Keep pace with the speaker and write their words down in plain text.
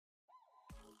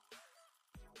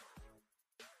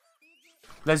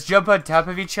Let's jump on top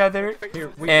of each other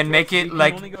and make it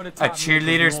like a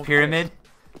cheerleader's pyramid.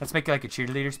 Let's make it like a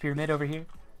cheerleader's pyramid over here.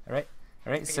 All right.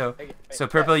 All right. So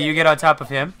purple, you get on top of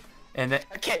him, and then.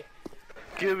 Okay.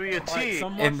 Give me a T. Right,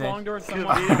 some watch long doors, some Give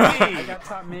watch me long a doors. T. I got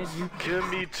top mid. You. Give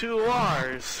me 2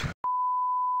 R's.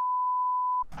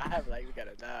 I have like we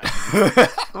gotta die.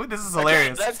 Ooh, this is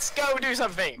hilarious. Okay, let's go do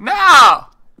something. No!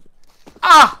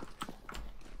 Ah!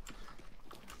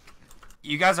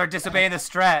 You guys are disobeying the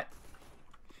strat.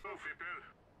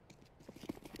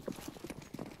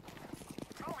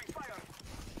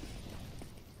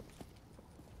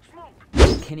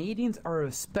 Canadians are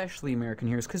especially American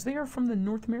heroes because they are from the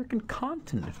North American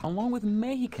continent, along with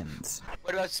Mexicans.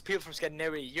 What about people from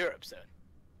Scandinavia, Europe, then?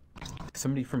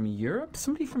 Somebody from Europe?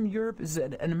 Somebody from Europe is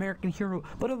an American hero,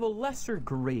 but of a lesser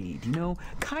grade, you know?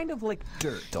 Kind of like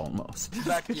dirt, almost.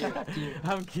 Fuck you.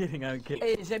 I'm kidding, I'm kidding.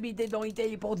 Hey, j'habitais dans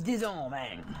l'Italie pour 10 ans,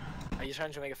 man. Are you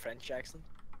trying to make a French accent?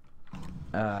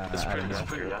 It's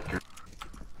pretty accurate.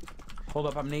 Hold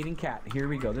up, I'm nading cat. Here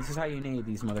we go. This is how you nade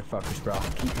these motherfuckers, bro.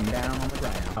 Keep them down on the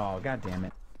ground. Oh, god damn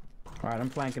it. Alright, I'm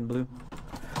flanking blue.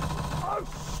 Oh,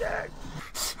 shit!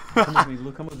 Come with me,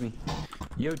 blue, come with me.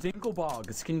 Yo,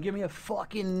 Dinklebogs, can you give me a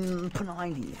fucking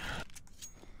P90?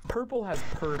 Purple has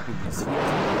herpes.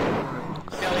 No,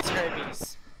 it's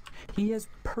herpes. He has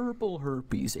purple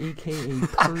herpes, aka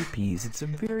perpes. It's a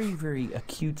very, very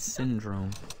acute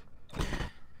syndrome.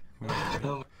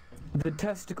 The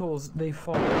testicles, they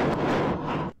fall.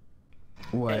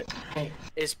 What?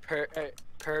 Is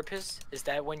purpose? Is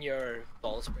that when your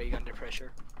balls break under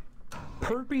pressure?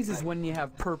 Herpes is when you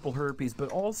have purple herpes,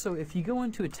 but also if you go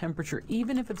into a temperature,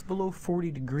 even if it's below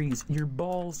 40 degrees, your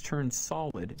balls turn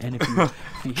solid, and if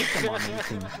you hit them on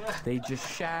anything, they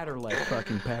just shatter like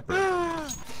fucking pepper.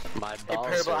 My Hey, balls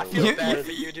Purple, I are feel bad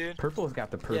for you, dude. Purple has got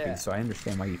the herpes, Yeah. so I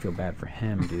understand why you feel bad for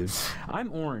him, dude.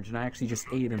 I'm orange, and I actually just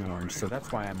ate an orange, so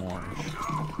that's why I'm orange.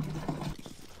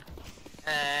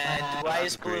 And why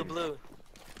is blue blue?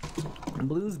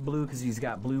 Blue's blue because he's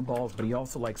got blue balls, but he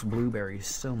also likes blueberries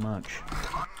so much.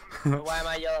 Why am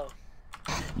I yellow?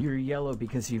 You're yellow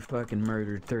because you fucking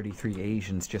murdered 33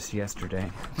 Asians just yesterday.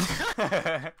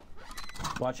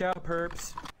 Watch out,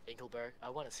 perps. Dingleberg, I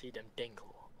want to see them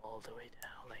dingle all the way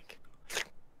down, like.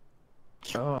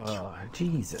 Oh,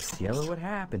 Jesus. Yellow, what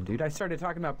happened, dude? I started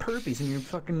talking about perpies and you're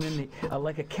fucking in the,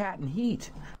 like a cat in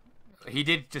heat. He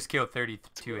did just kill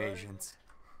 32 Asians.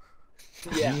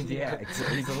 Yeah. Yeah,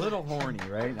 he's a little horny,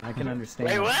 right? I can understand.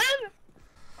 Wait, what?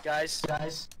 Guys,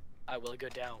 I will go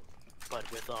down, but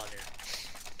with honor.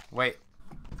 Wait.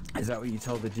 Is that what you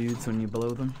tell the dudes when you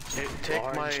blow them? Take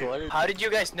my. How did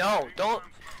you guys know? Don't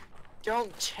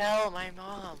tell my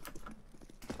mom.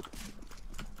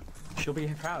 She'll be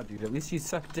proud, dude. At least you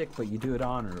suck dick, but you do it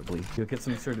honorably. You'll get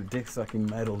some sort of dick-sucking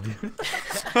medal, dude.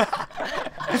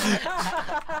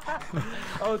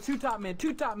 Oh, two top mid.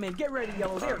 Get ready,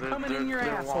 yellow. They're coming in your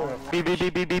asshole.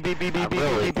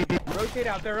 Rotate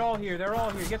out. They're all here.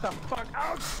 Get the fuck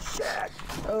out. Shit.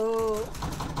 Oh.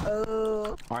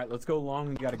 All right, let's go long.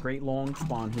 We got a great long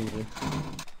spawn here.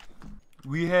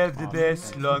 We have the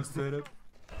best long setup.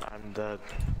 I'm dead.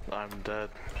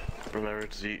 Remember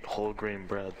to eat whole grain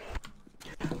bread.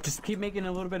 Just keep making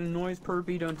a little bit of noise,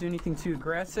 perpy. Don't do anything too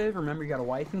aggressive. Remember, you got a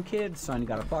wife and kids, son. You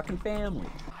got a fucking family.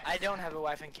 I don't have a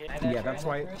wife and kid. Yeah, that's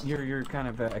why you're kind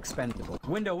of expendable.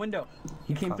 Window.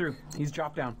 He came through. He's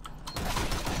dropped down.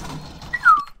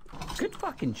 Good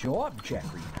fucking job,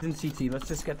 Jeffrey. In CT, let's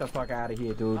just get the fuck out of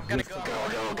here, dude. I'm gonna go.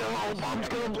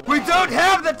 We don't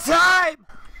have the time!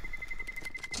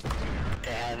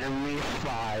 Enemy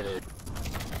spotted.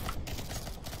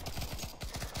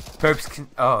 Perps can.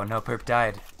 Oh no, Perp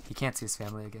died. He can't see his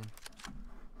family again.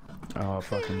 Oh,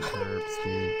 fucking perps,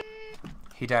 dude.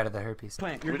 He died of the herpes.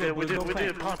 Plant, We did. I'm coming,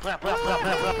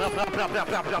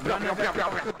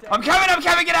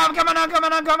 get out, I'm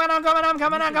coming.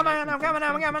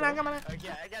 Okay,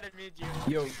 I gotta mute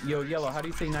you. Yo, Yellow, how do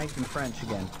you say nice in French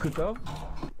again? Kuko?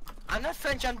 I'm not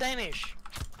French, I'm Danish.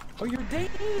 Oh, you're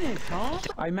Danish, huh?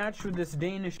 I matched with this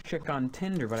Danish chick on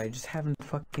Tinder, but I just haven't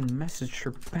fucking messaged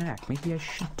her back. Maybe I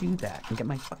should do that and get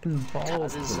my fucking balls. How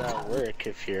does that work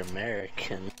if you're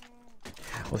American?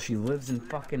 Well, she lives in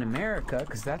fucking America,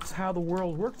 because that's how the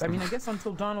world works. I mean, I guess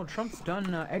until Donald Trump's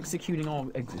done executing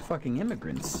all fucking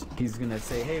immigrants, he's gonna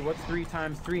say, hey, what's 3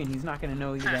 times 3? And he's not gonna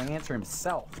know the answer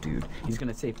himself, dude. He's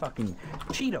gonna say fucking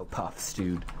Cheeto Puffs,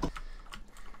 dude.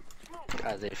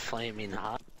 Are they flaming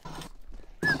hot?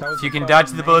 If you can dodge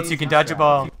the bullets, you can dodge a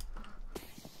ball.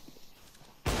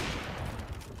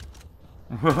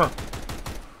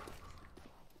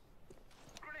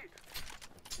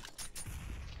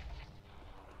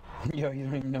 Yo, you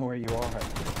don't even know where you are.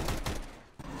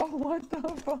 what the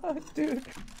fuck, dude?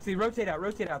 See, rotate out.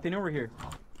 They know we're here.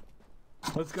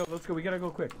 Let's go. We gotta go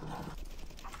quick.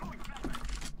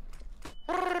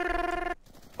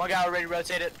 One guy already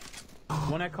rotated.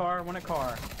 One at car.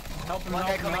 Help him. One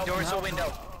guy coming doors to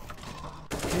window.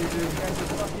 Dude, you guys would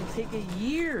fucking take a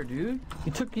year, dude.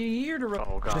 It took you a year to rotate.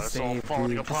 Oh god, it's all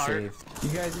falling apart. You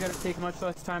guys gotta take much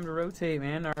less time to rotate,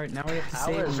 man. Alright, now we have to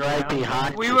save. I was right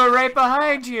behind We were right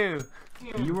behind you.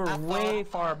 You were way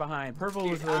far behind. Purple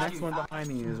was the next one behind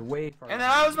me. He was way far And then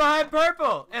I was behind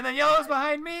purple. And then yellow was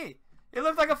behind me. It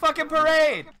looked like a fucking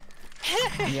parade.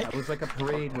 Yeah, it was like a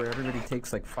parade where everybody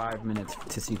takes like 5 minutes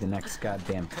to see the next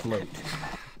goddamn float.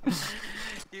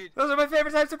 Those are my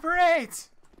favorite types of parades.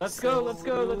 Let's go. Let's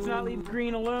not leave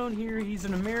Green alone here. He's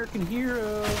an American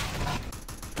hero.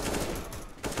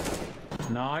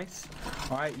 Nice.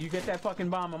 Alright, you get that fucking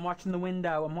bomb. I'm watching the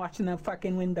window. I'm watching the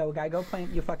fucking window, guy. Go plant,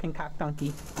 you fucking cock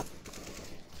donkey.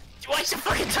 Watch the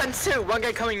fucking tons too. One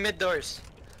guy coming mid doors.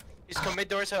 He's coming mid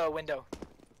doors to a window.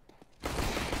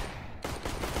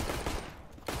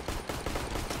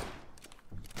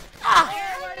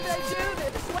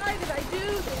 Why did I do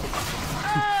this?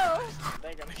 Oh!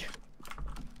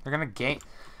 They're gonna gain.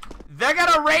 They're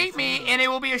gonna rape me, and it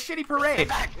will be a shitty parade.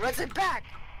 Rotate back.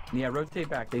 Yeah, rotate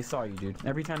back. They saw you, dude.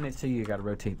 Every time they see you, you gotta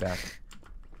rotate back.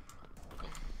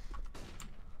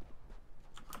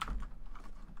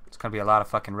 It's gonna be a lot of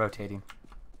fucking rotating.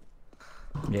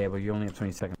 Yeah, but you only have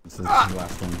 20 seconds. So this is the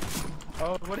last one.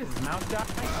 Oh, what is this? Mouse die?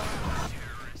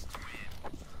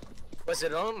 Was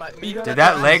it on my me? Did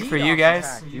that leg for you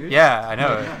guys? Yeah, I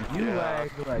know. You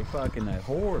lag like fucking a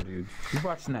whore, dude. You're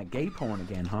watching that gay porn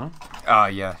again, huh? Oh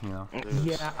yeah, you know.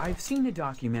 Yeah, I've seen a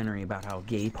documentary about how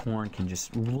gay porn can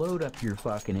just load up your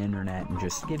fucking internet and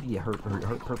just give you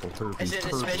purple herpes. Is it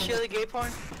especially gay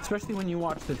porn? Especially when you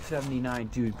watch the 79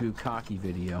 dude bukkake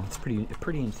video. It's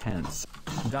pretty intense.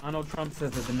 Donald Trump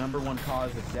says that the #1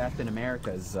 cause of death in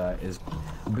America is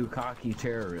bukkake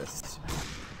terrorists.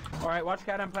 Alright, watch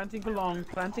cat, I'm planting for long.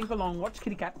 Watch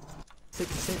kitty cat. Sit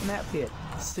in that pit.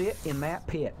 Sit in that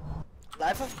pit.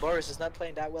 Life of Boris is not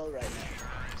playing that well right now.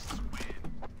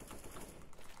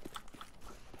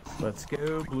 Let's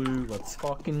go, Blue. Let's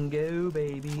fucking go,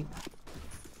 baby.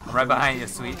 I'm right behind you,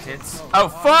 sweet tits. Oh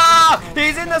fuck!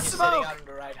 He's in the He's sitting smoke! on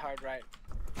the right, hard right.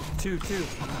 Two.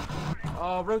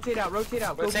 Oh, rotate out. Rotate.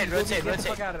 Get the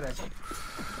fuck out of there.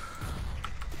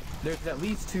 There's at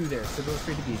least 2 there, so go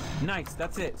straight to B. Nice,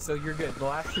 that's it. So you're good. The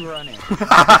last 2 are on air.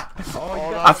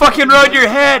 I fucking rode your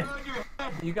head!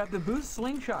 You got the boost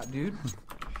slingshot, dude.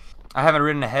 I haven't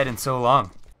ridden a head in so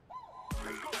long.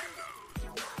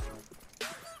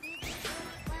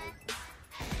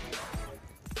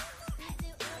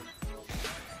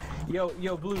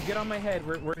 Yo, Blue, get on my head.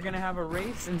 We're gonna have a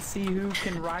race and see who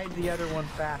can ride the other one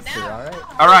faster.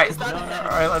 All right. All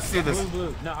right, let's do this.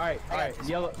 Blue. No, all right.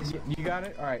 Yellow, you got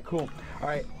it. All right, cool. All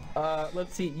right.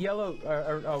 Let's see. Yellow.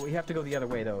 Oh, we have to go the other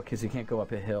way though, because you can't go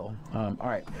up a hill. All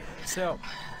right. So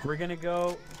we're gonna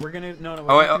go. No.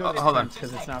 Oh wait, hold on.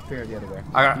 Because it's not fair the other way.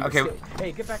 Okay.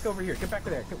 Hey, get back over here. Get back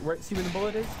there. See where the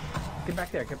bullet is? Get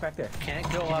back there. Can't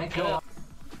go up.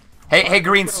 Hey,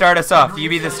 Green, start us off. You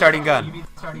be the starting gun.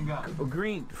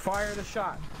 Green, fire the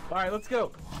shot. All right, let's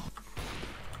go.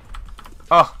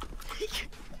 Oh.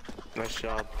 Nice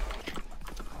job.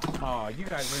 Oh, you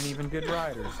guys aren't even good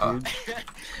riders, dude.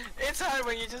 It's hard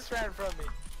when you just ran from me.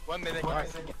 1 minute,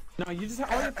 guys. No, all you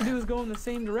have to do is go in the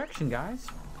same direction, guys.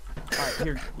 All right,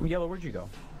 here, Yellow, where'd you go?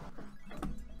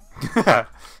 All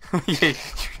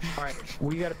right,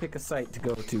 we gotta pick a site to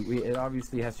go to. It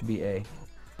obviously has to be A.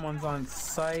 Someone's on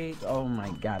site. Oh my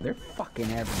god, they're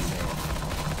fucking everywhere.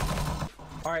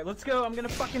 Alright, let's go. I'm gonna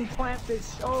fucking plant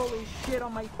this. Holy shit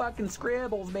on my fucking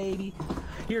scribbles, baby.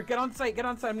 Here, get on site.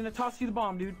 I'm gonna toss you the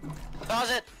bomb, dude.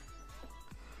 Toss it.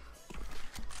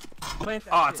 Plant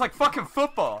that Oh, shit. it's like fucking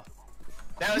football.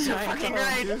 That was fucking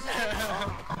great.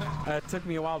 It took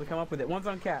me a while to come up with it. One's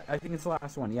on cat. I think it's the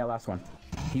last one. Yeah, last one.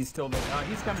 He's still there.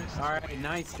 He's coming. Alright,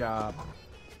 nice job.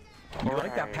 You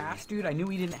like that pass, dude? I knew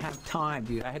we didn't have time,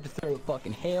 dude. I had to throw a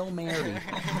fucking Hail Mary.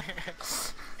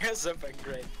 You're so fucking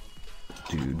great.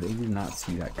 Dude, they did not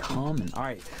see that coming.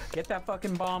 Alright, get that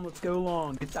fucking bomb, let's go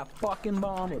long. Get that fucking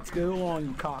bomb, let's go long,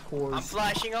 you cock horse. I'm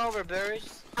flashing over,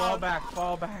 Burris. Fall back,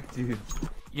 dude.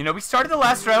 You know, we started the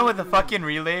last round with a fucking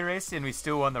relay race, and we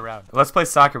still won the round. Let's play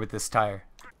soccer with this tire.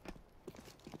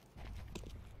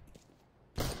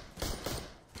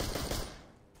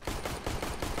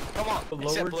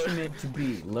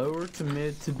 Lower to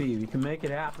mid to B. We can make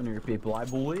it happen here, people. I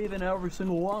believe in every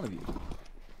single one of you.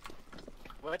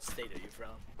 What state are you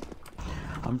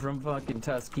from? I'm from fucking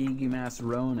Tuskegee,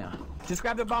 Massarona. Just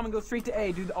grab the bomb and go straight to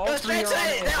A, dude. All Go three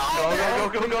straight are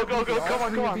on to A. A. Go. Come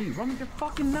on, come on. Run with your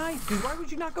fucking knife, dude. Why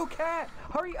would you not go cat?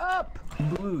 Hurry up!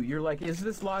 Blue, you're like, is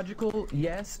this logical?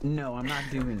 Yes? No, I'm not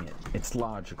doing it. It's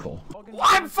logical.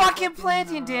 I'm fucking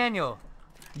planting, Daniel.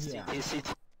 Yeah.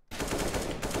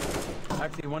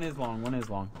 Actually, one is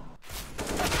long.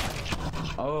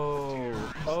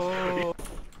 Oh.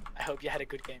 I hope you had a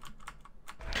good game.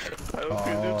 I hope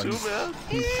you do too, man.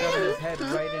 He shoved his head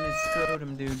right in his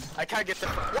scrotum, dude. I can't get the.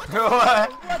 What?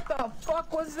 What? What the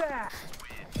fuck was that?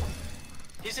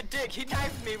 He's a dick. He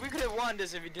knifed me. We could have won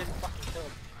this if he didn't fucking kill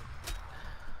him.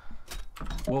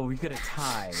 Well, we could have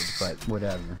tied, but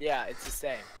whatever. Yeah, it's the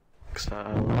same.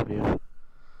 I love you.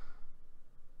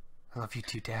 I love you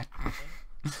too, Dad.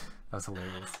 That was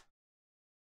hilarious.